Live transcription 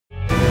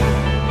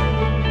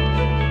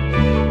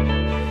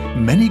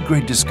Many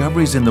great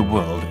discoveries in the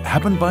world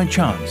happened by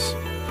chance.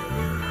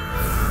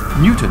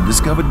 Newton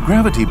discovered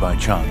gravity by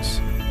chance.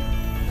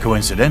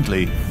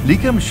 Coincidentally, Lee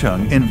Kum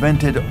Sheung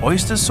invented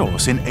oyster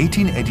sauce in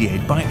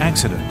 1888 by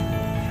accident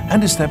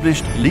and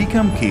established Lee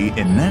Kum Kee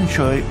in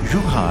Nanshui,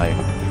 Zhuhai,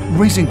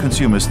 raising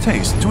consumers'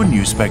 taste to a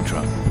new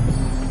spectrum.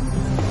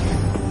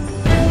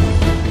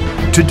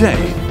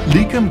 Today,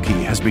 Lee Kum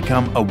Kee has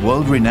become a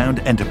world-renowned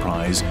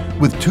enterprise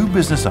with 2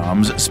 business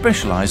arms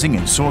specializing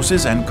in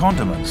sauces and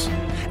condiments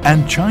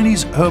and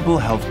Chinese herbal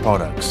health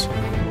products.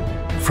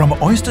 From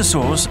oyster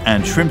sauce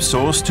and shrimp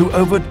sauce to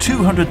over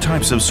 200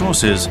 types of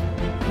sauces,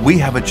 we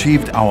have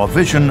achieved our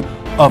vision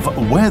of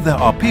where there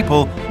are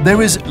people,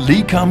 there is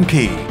Lee Kum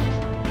Kee.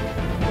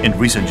 In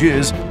recent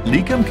years,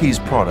 Lee Kum Kee's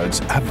products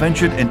have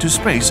ventured into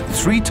space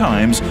 3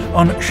 times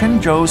on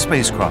Shenzhou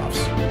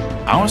spacecrafts.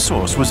 Our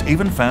sauce was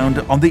even found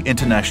on the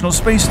International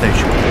Space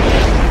Station.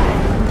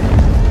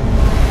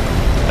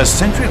 A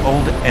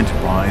century-old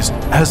enterprise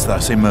has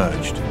thus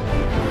emerged.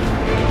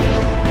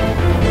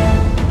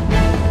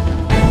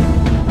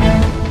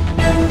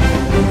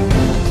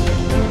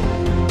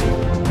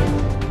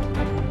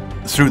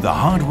 Through the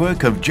hard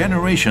work of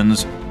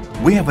generations,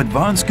 we have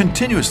advanced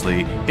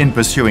continuously in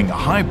pursuing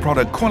high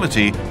product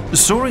quality,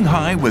 soaring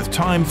high with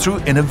time through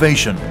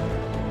innovation.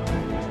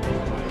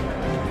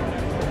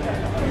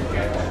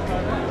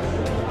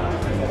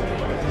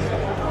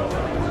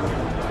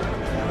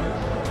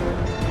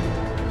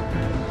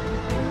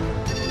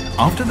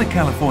 After the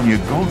California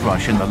gold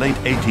rush in the late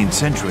 18th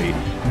century,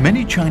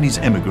 many Chinese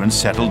immigrants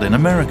settled in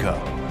America.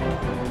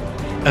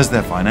 As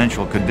their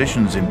financial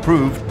conditions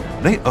improved,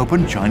 they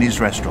opened Chinese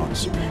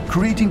restaurants,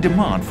 creating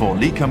demand for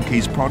Lee Kum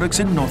Kee's products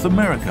in North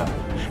America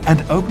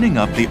and opening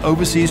up the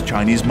overseas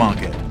Chinese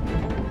market.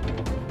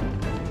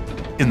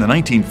 In the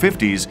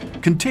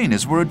 1950s,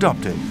 containers were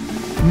adopted,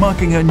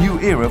 marking a new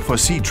era for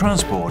sea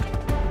transport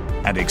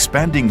and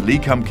expanding Lee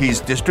Kum Kee's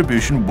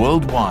distribution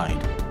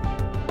worldwide.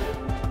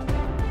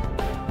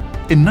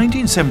 In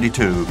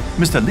 1972,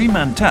 Mr. Lee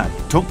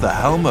took the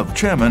helm of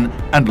chairman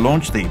and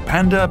launched the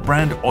Panda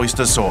brand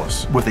oyster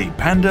sauce with the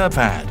Panda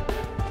fad.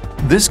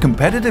 This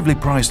competitively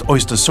priced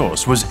oyster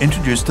sauce was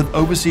introduced to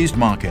overseas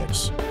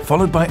markets,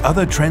 followed by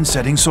other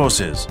trend-setting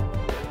sauces.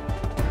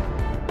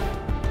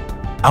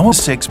 Our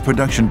 6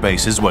 production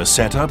bases were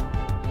set up,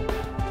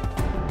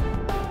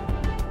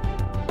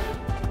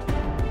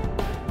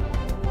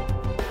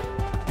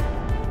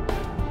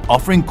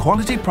 offering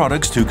quality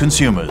products to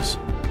consumers.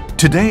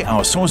 Today,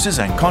 our sauces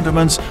and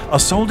condiments are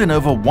sold in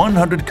over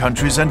 100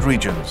 countries and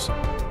regions.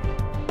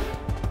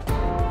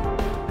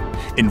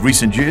 In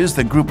recent years,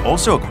 the group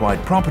also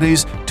acquired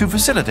properties to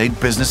facilitate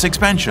business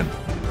expansion.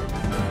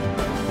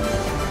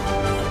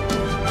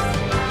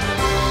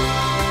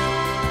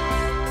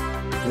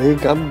 Lee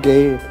Kum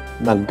Kee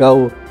能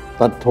夠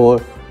突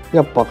破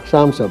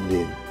130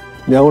年，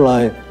有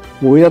賴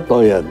每一代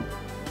人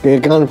嘅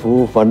艱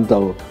苦奮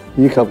鬥，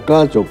以及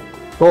家族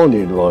多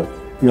年來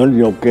養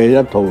育嘅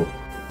一套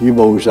以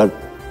務實、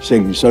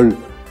誠信、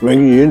永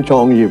遠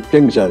創業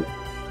精神，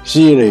施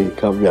利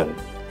及人，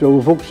造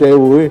福社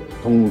會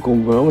同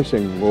共享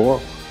成果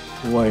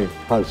為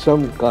核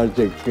心價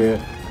值嘅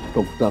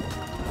獨特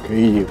企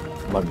業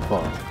文化。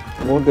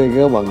我哋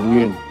嘅宏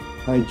願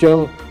係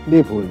將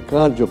呢盤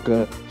家族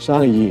嘅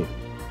生意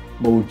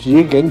無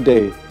止境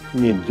地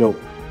延續，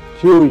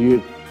超越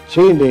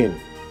1000年。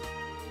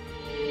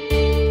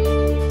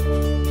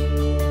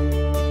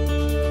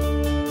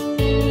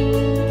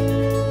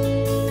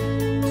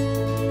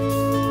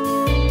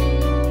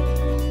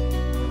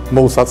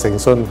務實誠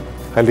信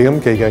係Lee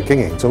Kum Kee嘅經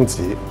營宗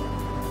旨。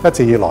一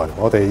直以來，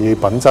我哋以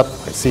品質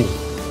為先，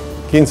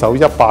堅守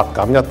100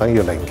減1等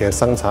於0嘅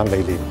生產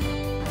理念，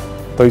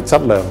對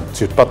質量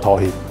絕不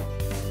妥協。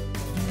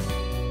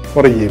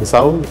我哋嚴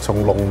守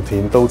從農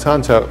田到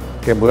餐桌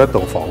嘅每一道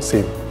防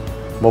線，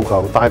務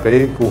求帶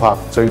俾顧客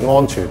最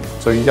安全、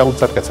最優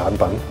質嘅產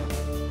品。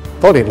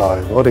多年來，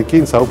我哋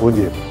堅守本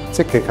業，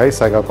積極喺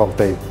世界各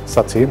地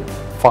實踐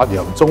發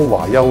揚中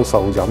華優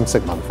秀飲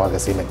食文化嘅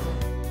使命。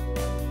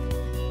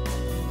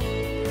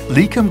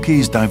Lee Kum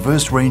Kee's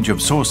diverse range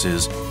of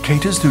sauces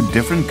caters to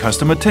different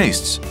customer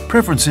tastes,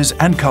 preferences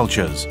and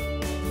cultures.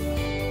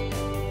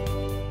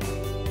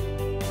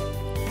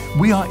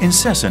 We are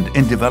incessant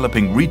in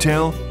developing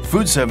retail,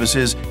 food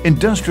services,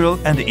 industrial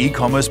and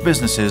e-commerce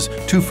businesses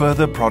to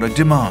further product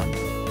demand.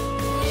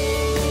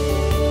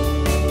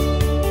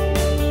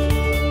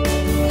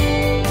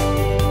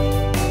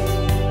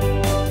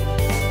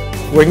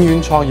 永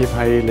遠創業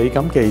係Lee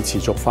Kum Kee持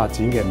續發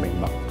展嘅命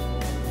脈，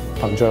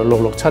憑着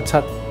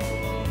6677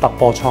突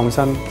破創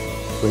新，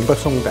永不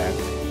鬆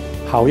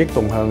餅，效益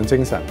動向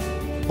精神。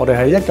我哋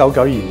喺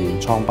1992年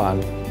創辦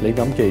Lee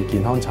Kum Kee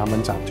健康產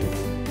品集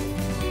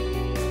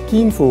團，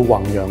肩負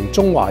弘揚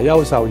中華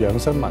優秀養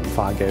生文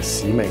化嘅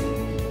使命，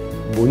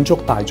滿足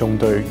大眾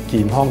對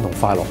健康同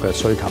快樂嘅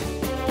需求。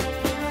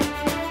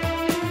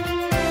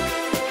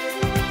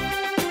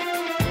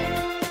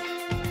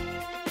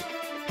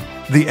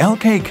The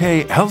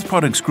LKK Health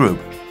Products Group,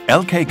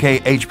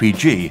 LKK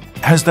HPG,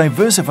 has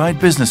diversified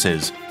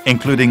businesses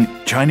including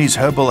Chinese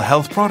herbal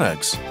health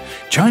products,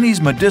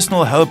 Chinese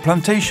medicinal herb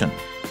plantation,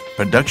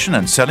 production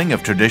and selling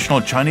of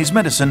traditional Chinese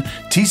medicine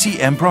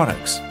TCM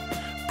products,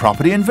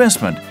 property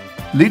investment,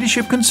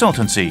 leadership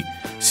consultancy,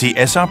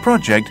 CSR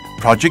project,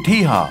 Project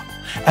Hee-Ha,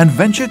 and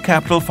venture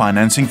capital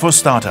financing for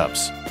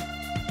startups.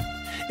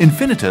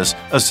 Infinitus,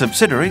 a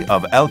subsidiary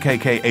of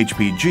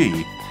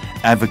LKK-HPG,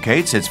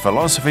 advocates its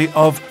philosophy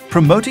of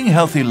promoting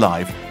healthy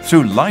life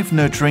through life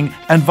nurturing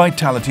and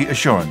vitality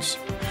assurance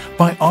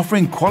by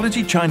offering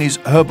quality Chinese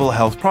herbal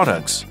health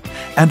products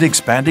and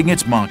expanding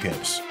its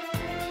markets.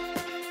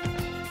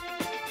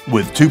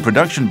 With 2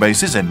 production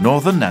bases in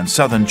northern and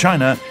southern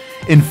China,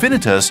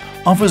 Infinitus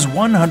offers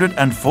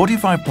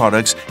 145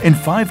 products in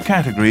 5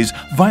 categories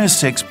via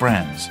 6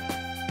 brands.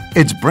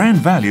 Its brand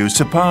value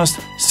surpassed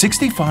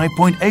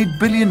 65.8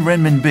 billion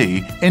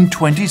renminbi in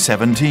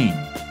 2017.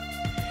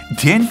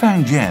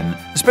 Tianfang Jian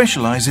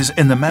specializes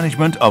in the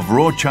management of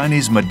raw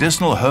Chinese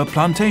medicinal herb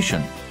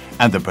plantation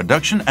and the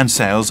production and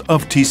sales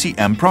of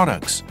TCM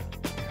products.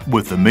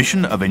 With the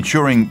mission of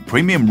ensuring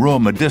premium raw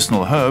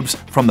medicinal herbs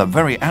from the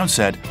very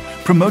outset,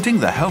 promoting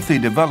the healthy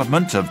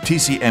development of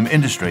TCM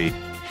industry,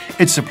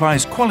 it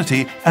supplies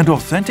quality and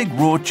authentic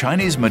raw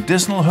Chinese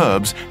medicinal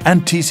herbs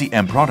and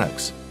TCM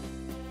products.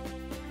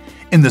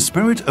 In the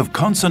spirit of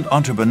constant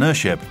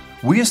entrepreneurship,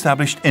 we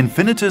established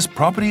Infinitus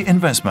Property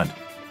Investment.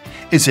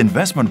 Its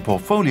investment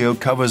portfolio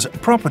covers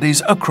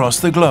properties across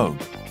the globe.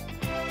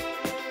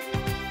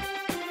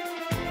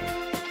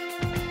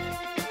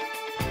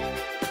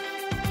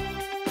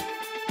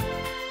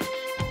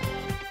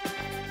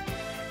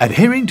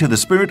 Adhering to the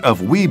spirit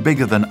of we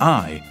bigger than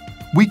I,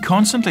 we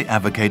constantly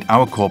advocate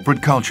our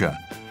corporate culture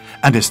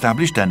and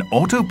established an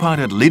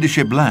autopilot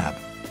leadership lab.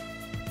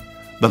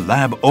 The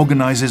lab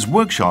organizes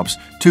workshops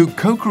to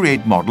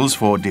co-create models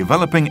for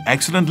developing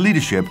excellent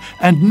leadership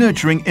and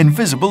nurturing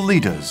invisible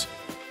leaders.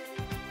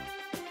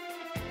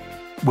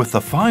 With the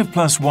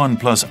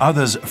 5+1+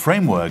 others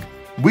framework,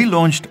 we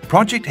launched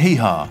Project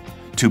Hee-Ha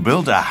to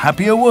build a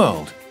happier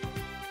world.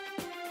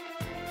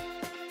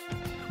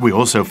 We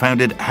also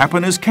founded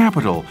Happiness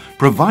Capital,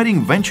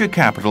 providing venture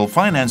capital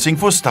financing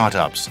for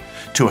startups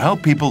to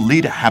help people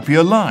lead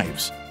happier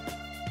lives.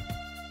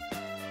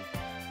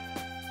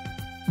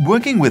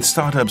 Working with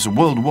startups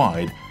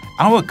worldwide,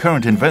 our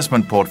current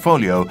investment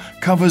portfolio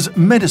covers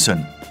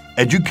medicine,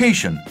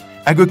 education,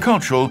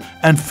 agricultural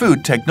and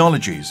food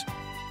technologies.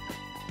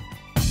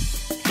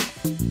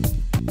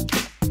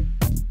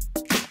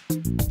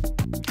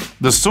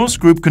 The Source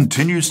Group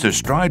continues to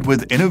stride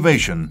with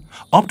innovation,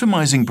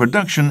 optimizing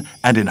production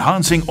and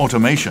enhancing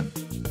automation.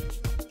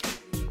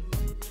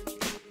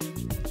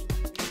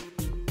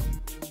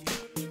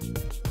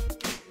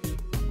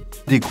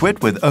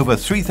 Equipped with over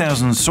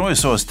 3,000 soy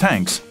sauce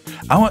tanks,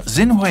 our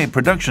Zhuhai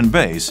production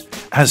base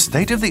has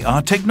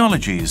state-of-the-art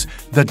technologies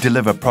that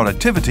deliver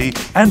productivity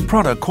and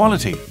product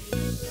quality.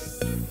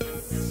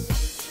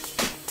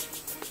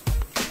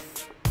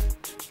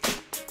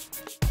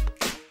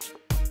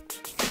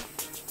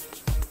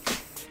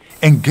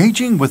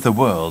 Engaging with the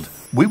world,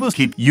 we will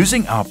keep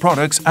using our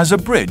products as a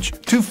bridge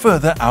to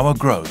further our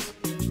growth.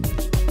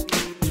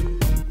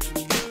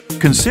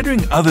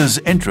 Considering others'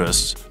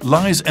 interests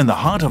lies in the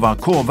heart of our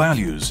core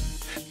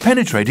values,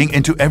 penetrating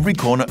into every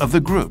corner of the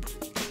group.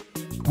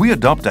 We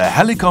adopt a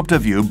helicopter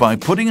view by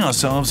putting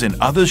ourselves in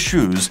others'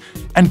 shoes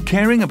and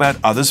caring about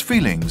others'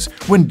 feelings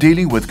when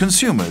dealing with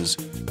consumers,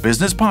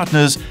 business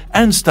partners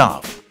and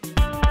staff.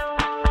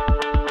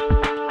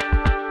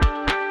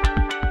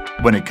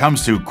 When it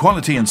comes to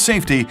quality and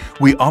safety,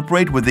 we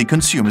operate with the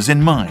consumers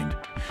in mind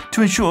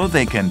to ensure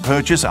they can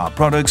purchase our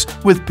products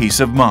with peace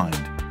of mind.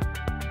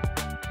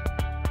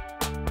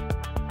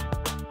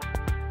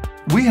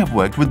 We have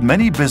worked with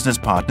many business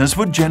partners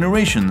for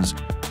generations,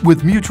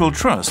 with mutual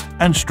trust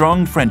and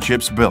strong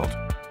friendships built.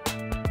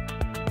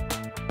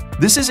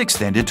 This is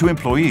extended to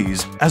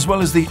employees as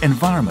well as the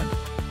environment.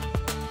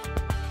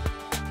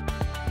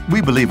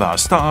 We believe our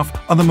staff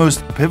are the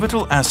most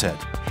pivotal asset,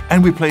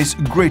 and we place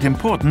great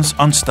importance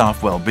on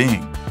staff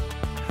well-being.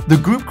 The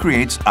group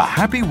creates a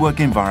happy work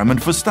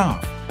environment for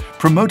staff,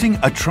 promoting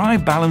a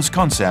tri-balance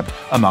concept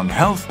among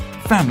health,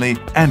 family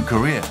and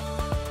career.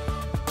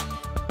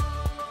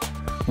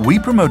 We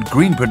promote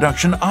green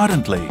production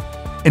ardently,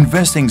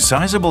 investing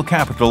sizable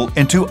capital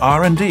into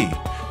R&D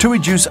to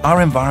reduce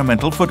our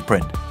environmental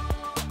footprint.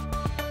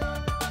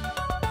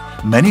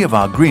 Many of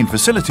our green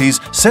facilities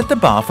set the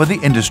bar for the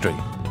industry.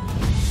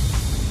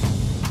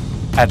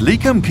 At Lee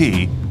Kum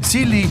Kee,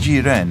 Si Li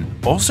Ji Ren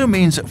also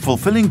means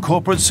fulfilling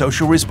corporate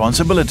social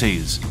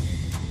responsibilities.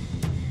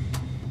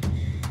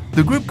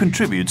 The group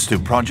contributes to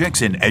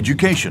projects in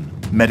education,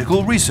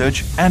 medical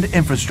research and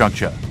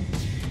infrastructure.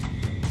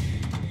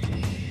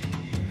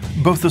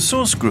 Both the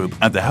Source Group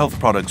and the Health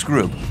Products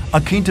Group are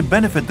keen to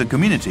benefit the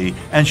community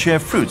and share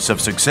fruits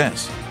of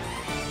success.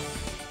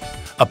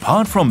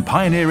 Apart from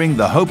pioneering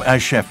the Hope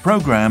as Chef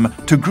program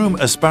to groom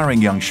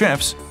aspiring young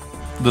chefs,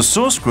 the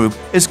Source Group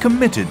is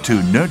committed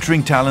to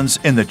nurturing talents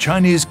in the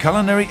Chinese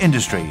culinary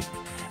industry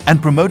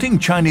and promoting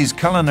Chinese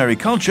culinary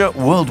culture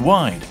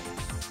worldwide.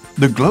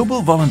 The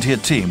global volunteer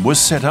team was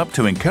set up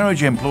to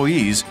encourage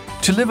employees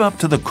to live up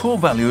to the core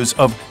values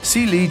of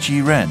Sili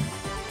Jiren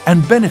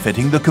and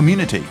benefiting the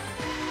community.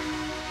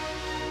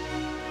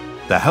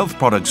 The Health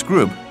Products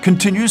Group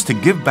continues to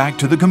give back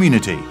to the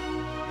community.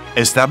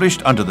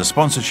 Established under the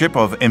sponsorship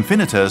of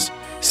Infinitus,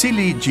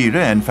 Sili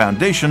Jiren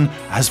Foundation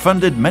has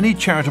funded many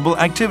charitable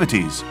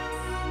activities.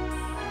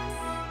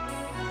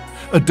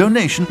 A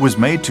donation was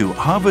made to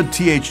Harvard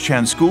T.H.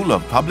 Chan School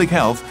of Public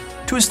Health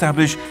to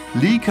establish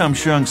Lee Kum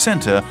Sheung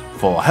Center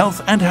for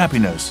Health and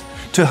Happiness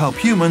to help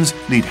humans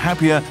lead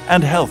happier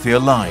and healthier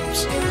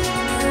lives.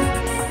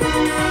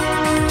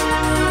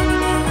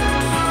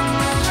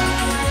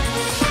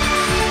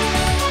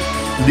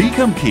 Lee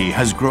Kum Kee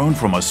has grown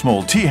from a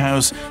small tea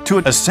house to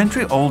a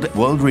century-old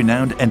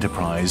world-renowned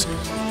enterprise.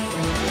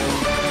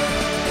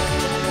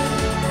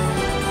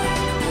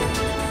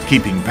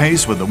 Keeping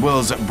pace with the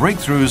world's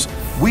breakthroughs,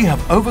 we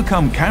have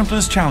overcome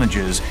countless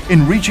challenges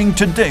in reaching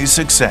today's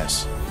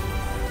success.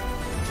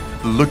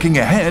 Looking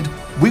ahead,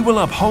 we will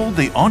uphold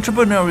the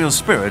entrepreneurial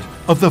spirit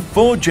of the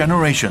 4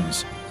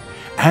 generations,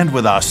 and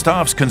with our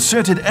staff's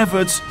concerted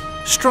efforts,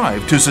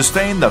 strive to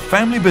sustain the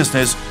family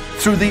business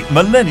through the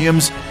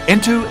millenniums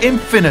into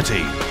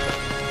infinity.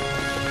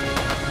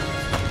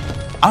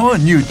 Our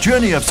new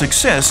journey of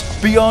success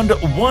beyond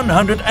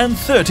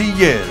 130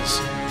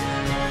 years.